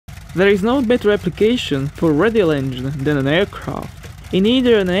There is no better application for radial engine than an aircraft. In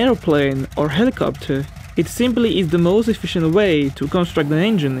either an aeroplane or helicopter, it simply is the most efficient way to construct an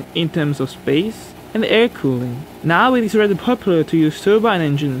engine in terms of space and air cooling. Now it is rather popular to use turbine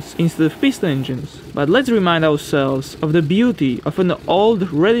engines instead of piston engines, but let's remind ourselves of the beauty of an old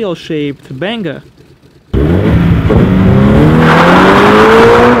radial-shaped banger.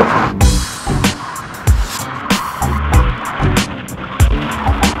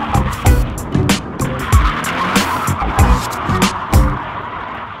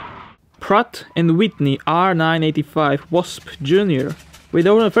 Pratt and Whitney R985 Wasp Jr. With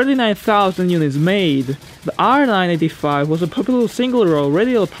over 39,000 units made, the R985 was a popular single-row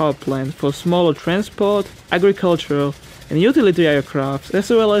radial power plant for smaller transport, agricultural and utility aircraft as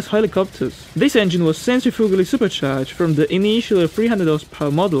well as helicopters. This engine was centrifugally supercharged from the initial 300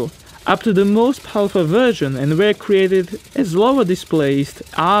 horsepower model up to the most powerful version and were created as lower displaced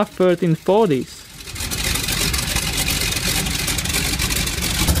R-1340s.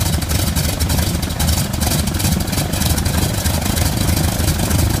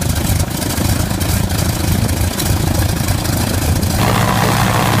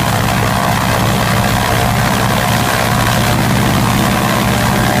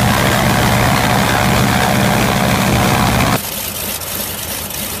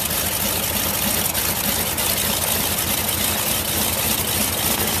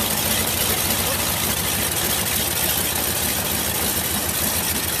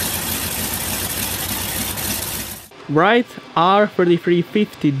 Wright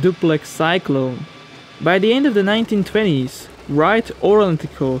R-3350 duplex cyclone. By the end of the 1920s, Wright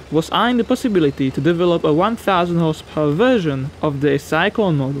Aeronautical was eyeing the possibility to develop a 1000 horsepower version of the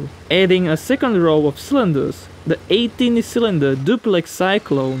cyclone model. Adding a second row of cylinders, the 18-cylinder duplex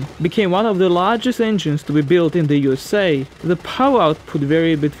cyclone became one of the largest engines to be built in the USA. The power output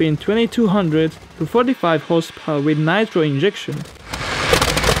varied between 2200 to 45 horsepower with nitro injection.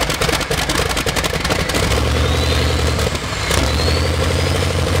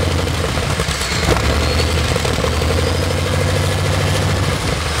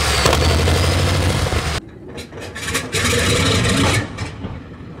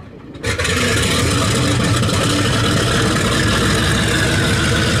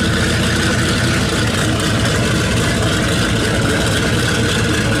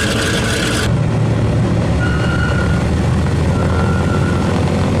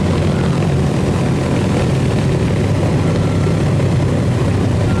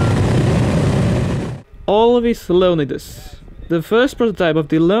 Alvis Leonides. The first prototype of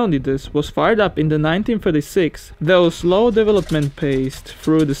the Leonides was fired up in the 1936, though slow development pace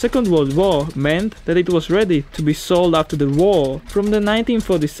through the Second World War meant that it was ready to be sold after the war from the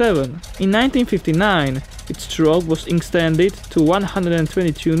 1947. In 1959, its stroke was extended to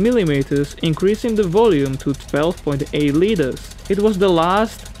 122mm, increasing the volume to 12.8 liters. It was the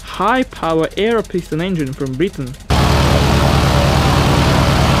last high-power air piston engine from Britain.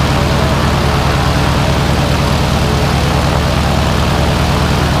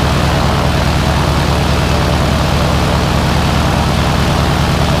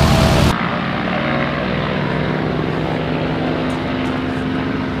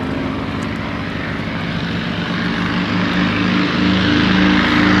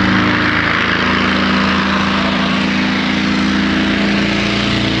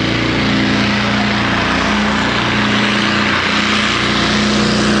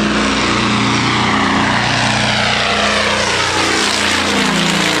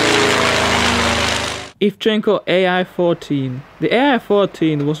 Ivchenko AI-14. The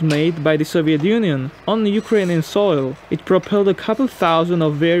AI-14 was made by the Soviet Union on Ukrainian soil. It propelled a couple thousand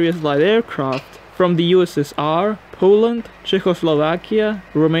of various light aircraft from the USSR, Poland, Czechoslovakia,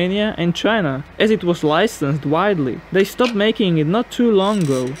 Romania and China, as it was licensed widely. They stopped making it not too long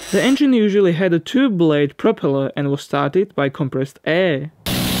ago. The engine usually had a two-blade propeller and was started by compressed air.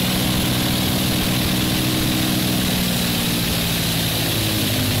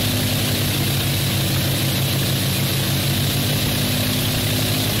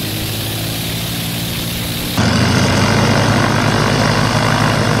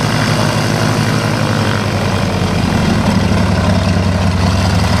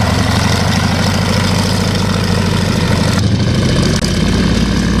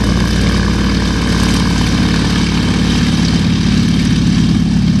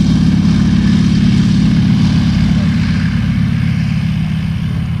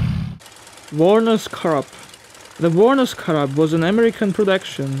 Warner's Carp. The Warner's Carp was an American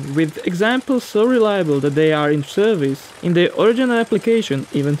production, with examples so reliable that they are in service in their original application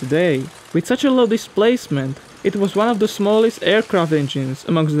even today. With such a low displacement, It was one of the smallest aircraft engines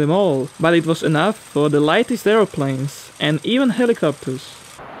amongst them all, but it was enough for the lightest aeroplanes and even helicopters.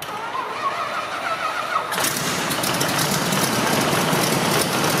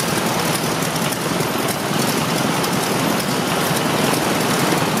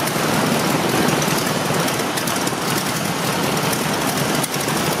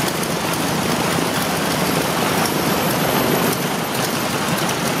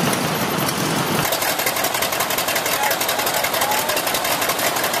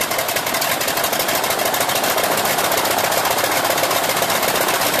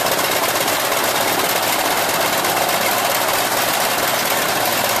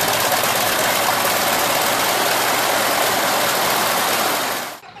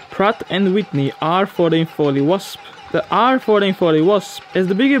 Pratt and Whitney R-1440 Wasp. The R-1440 Wasp, as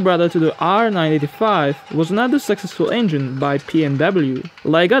the bigger brother to the R-985, was another successful engine by P&W.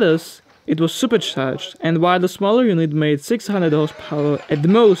 Like others, it was supercharged, and while the smaller unit made 600 horsepower at the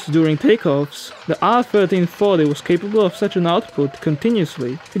most during takeoffs, the R-1340 was capable of such an output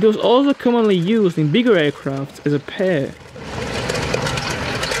continuously. It was also commonly used in bigger aircraft as a pair.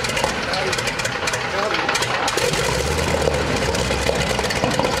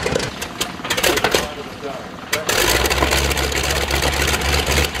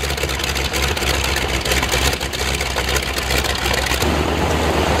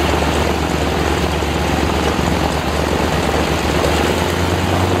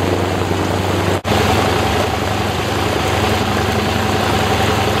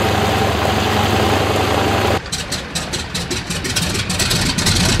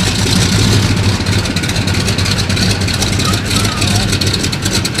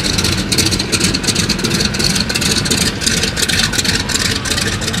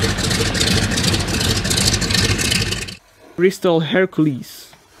 Bristol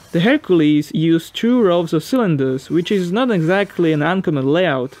Hercules. The Hercules used 2 rows of cylinders, which is not exactly an uncommon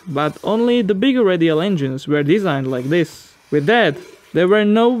layout, but only the bigger radial engines were designed like this. With that, there were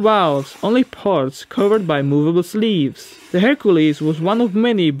no valves, only ports covered by movable sleeves. The Hercules was one of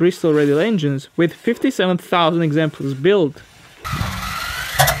many Bristol radial engines with 57,000 examples built.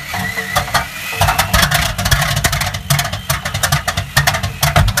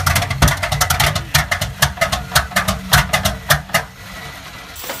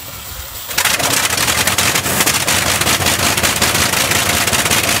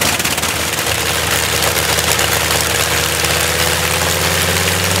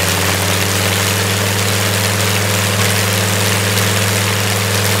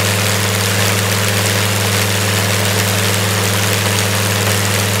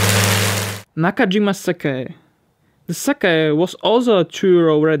 Nakajima Sekke. The Sekke was also a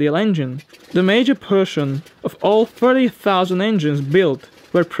 2-row radial engine. The major portion of all 30,000 engines built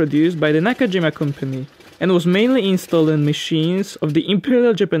were produced by the Nakajima Company and was mainly installed in machines of the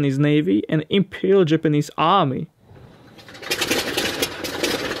Imperial Japanese Navy and Imperial Japanese Army.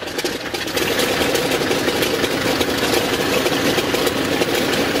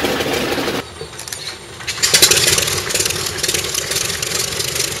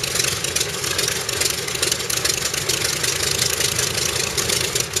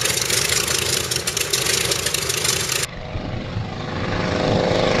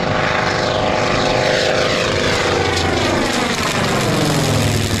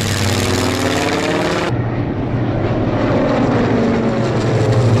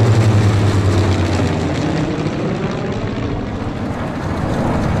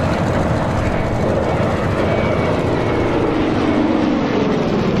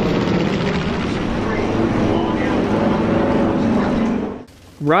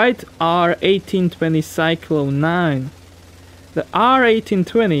 Wright R-1820 Cyclone 9. The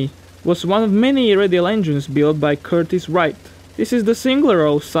R-1820 was one of many radial engines built by Curtiss-Wright. This is the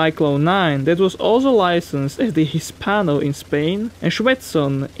single-row Cyclone 9 that was also licensed as the Hispano in Spain and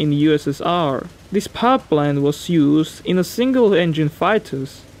Schwetzon in USSR. This power plant was used in a single-engine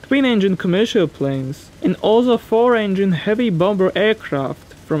fighters, twin-engine commercial planes, and also 4-engine heavy bomber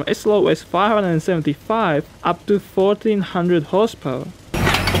aircraft from as low as 575 up to 1400 horsepower.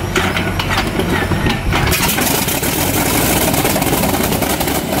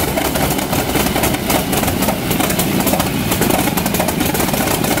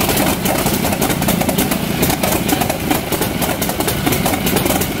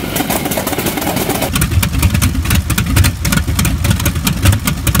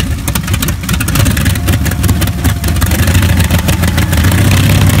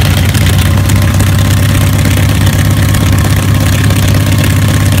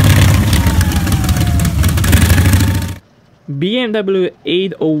 BMW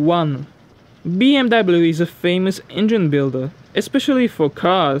 801. BMW is a famous engine builder, especially for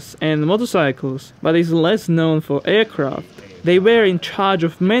cars and motorcycles, but is less known for aircraft. They were in charge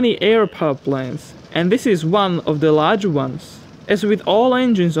of many air power plants, and this is one of the larger ones. As with all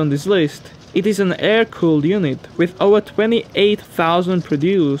engines on this list, it is an air-cooled unit with over 28,000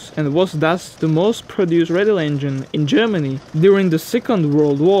 produced and was thus the most produced radial engine in Germany during the Second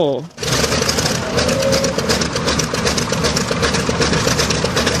World War.